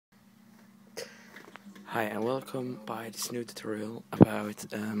Hi and welcome by this new tutorial about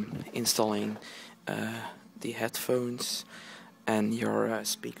installing the headphones and your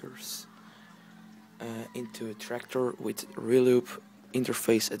speakers into a Traktor with Reloop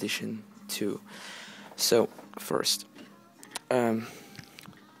Interface Edition 2. So first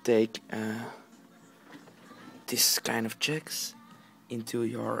take this kind of jacks into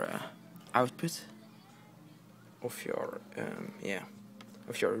your output of your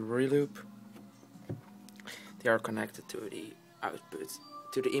Reloop. They are connected to the output,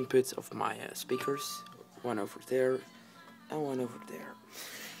 to the input of my speakers, one over there and one over there.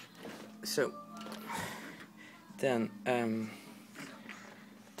 So then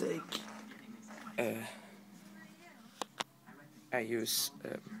I use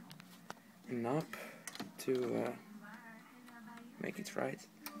a knob to make it right.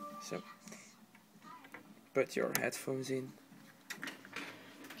 So put your headphones in,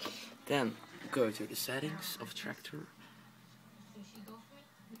 then go to the settings of Traktor,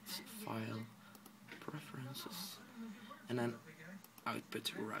 file, preferences, and then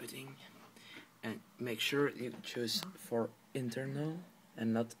output routing, and make sure you choose for internal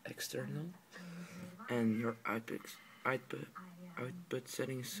and not external, and your output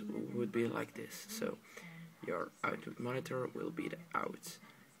settings would be like this. So your output monitor will be the out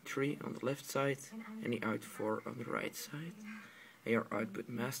 3 on the left side and the out 4 on the right side. And your output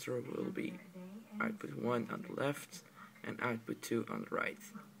master will be output 1 on the left and output 2 on the right.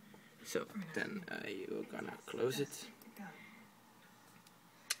 So then you're gonna close it.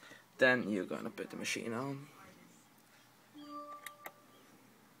 Then you're gonna put the machine on.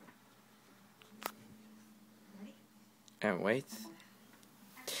 And wait.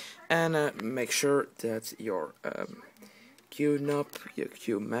 And make sure that your Q knob, your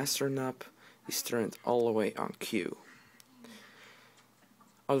Q master knob, is turned all the way on Q.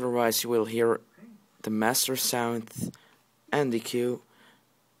 Otherwise you will hear the master sound and the Q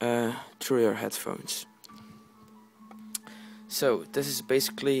through your headphones. So this is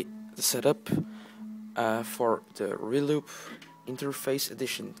basically the setup for the Reloop Interface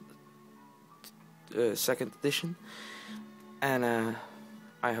Edition, 2nd edition, and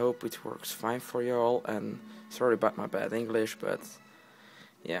I hope it works fine for you all, and sorry about my bad English, but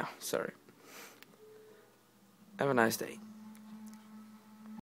yeah, sorry. Have a nice day.